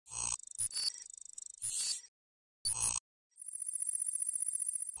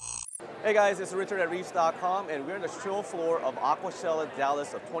Hey guys, it's Richard at reefs.com, and we're in the show floor of Aquashella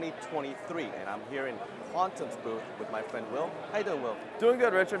Dallas of 2023, and I'm here in Quantum's booth with my friend Will. How you doing, Will? Doing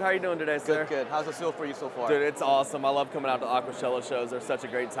good, Richard. How are you doing today, sir? Good, good. How's the show for you so far? Dude, it's awesome. I love coming out to Aquashella shows. They're such a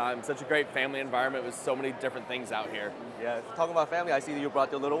great time, such a great family environment with so many different things out here. Yeah, talking about family, I see that you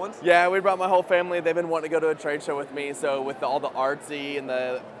brought your little ones. Yeah, we brought my whole family. They've been wanting to go to a trade show with me, so with all the artsy and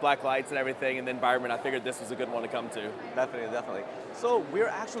the black lights and everything and the environment, I figured this was a good one to come to. Definitely, definitely. So we're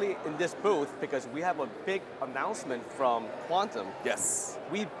actually in this booth because we have a big announcement from Quantum. Yes.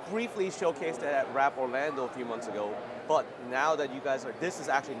 We briefly showcased it at Rap Orlando a few months ago, but now that you guys are, this is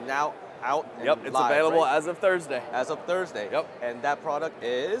actually now out and Yep, it's live, available right? as of Thursday. As of Thursday. Yep. And that product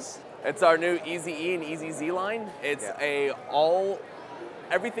is? It's our new Easy E and Easy Z line. It's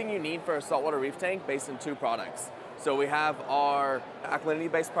everything you need for a saltwater reef tank based in two products. So we have our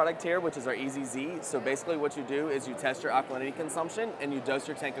alkalinity-based product here, which is our Easy Z. So basically what you do is you test your alkalinity consumption and you dose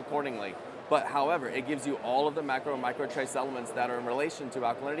your tank accordingly. But however, it gives you all of the macro and micro trace elements that are in relation to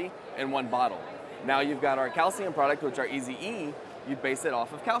alkalinity in one bottle. Now you've got our calcium product, which are Easy E. You base it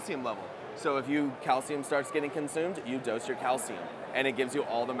off of calcium level. So if calcium starts getting consumed, you dose your calcium. And it gives you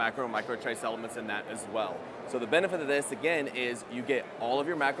all the macro and micro trace elements in that as well. So the benefit of this, again, is you get all of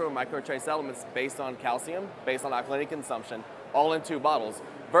your macro and micro trace elements based on calcium, based on alkalinity consumption, all in two bottles,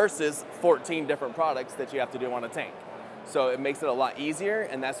 versus 14 different products that you have to do on a tank. So it makes it a lot easier,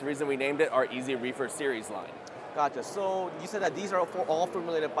 and that's the reason we named it our Easy Reefer series line. Gotcha. So you said that these are all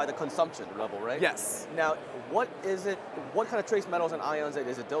formulated by the consumption level, right? Yes. Now, what kind of trace metals and ions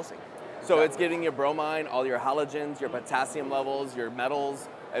is it dosing? So it's giving you bromine, all your halogens, your potassium levels, your metals,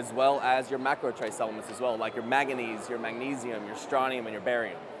 as well as your macro trace elements as well, like your manganese, your magnesium, your strontium, and your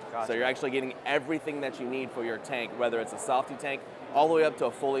barium. Gotcha. So you're actually getting everything that you need for your tank, whether it's a softy tank, all the way up to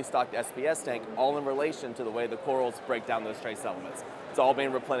a fully stocked SPS tank, all in relation to the way the corals break down those trace elements. It's all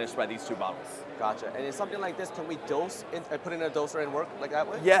being replenished by these two bottles. Gotcha. And in something like this, can we put in a doser and work like that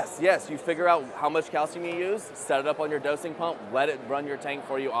way? Yes, yes. You figure out how much calcium you use, set it up on your dosing pump, let it run your tank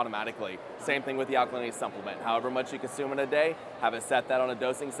for you automatically. Same thing with the alkalinity supplement. However much you consume in a day, have it set that on a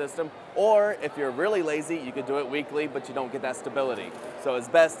dosing system. Or if you're really lazy, you could do it weekly, but you don't get that stability. So it's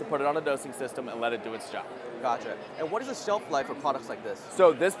best to put it on a dosing system and let it do its job. Gotcha. And what is the shelf life for products like this?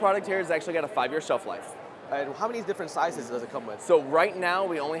 So this product here has actually got a 5-year shelf life. And how many different sizes does it come with? So right now,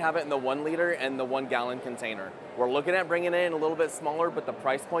 we only have it in the 1 liter and the 1 gallon container. We're looking at bringing it in a little bit smaller, but the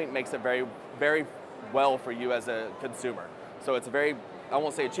price point makes it very, very well for you as a consumer. So it's a very, I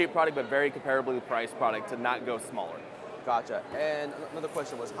won't say a cheap product, but very comparably priced product to not go smaller. Gotcha. And another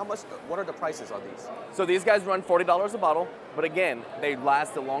question was, what are the prices on these? So these guys run $40 a bottle, but again, they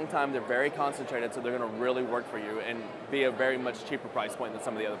last a long time. They're very concentrated, so they're gonna really work for you and be a very much cheaper price point than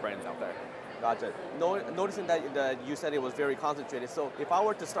some of the other brands out there. Gotcha. Noticing that you said it was very concentrated, so if I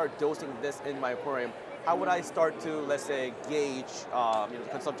were to start dosing this in my aquarium, how would I start to, let's say, gauge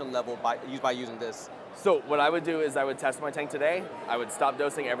consumption level by using this? So what I would do is I would test my tank today. I would stop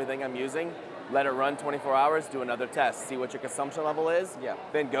dosing everything I'm using, let it run 24 hours, do another test, see what your consumption level is. Yeah.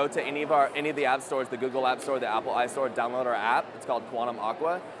 Then go to any of the app stores, the Google App Store, the Apple iStore, download our app. It's called Quantum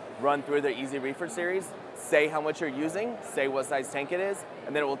Aqua. Run through the Easy Reefer series, say how much you're using, say what size tank it is,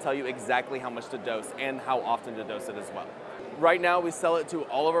 and then it will tell you exactly how much to dose and how often to dose it as well. Right now, we sell it to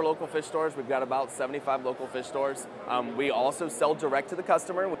all of our local fish stores. We've got about 75 local fish stores. We also sell direct to the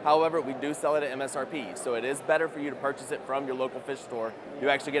customer. However, we do sell it at MSRP, so it is better for you to purchase it from your local fish store. You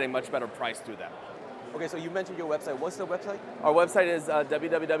actually get a much better price through that. Okay, so you mentioned your website. What's the website? Our website is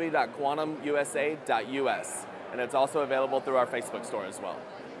www.quantumusa.us, and it's also available through our Facebook store as well.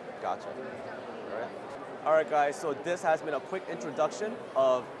 Gotcha. All right, guys, so this has been a quick introduction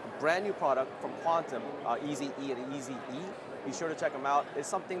of a brand new product from Quantum, Easy E and Easy E. Be sure to check them out. It's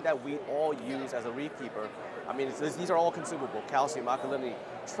something that we all use as a reef keeper. I mean, these are all consumable. Calcium, alkalinity,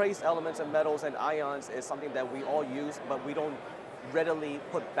 trace elements and metals and ions is something that we all use, but we don't readily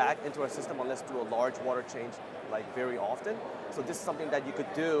put back into our system unless do a large water change like very often. So this is something that you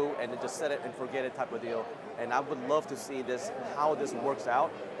could do and then just set it and forget it type of deal. And I would love to see this, how this works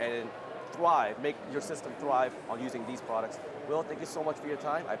out and thrive, make your system thrive on using these products. Will, thank you so much for your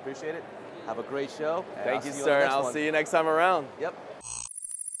time. I appreciate it. Have a great show. Thank you, sir. I'll see you next time around. Yep.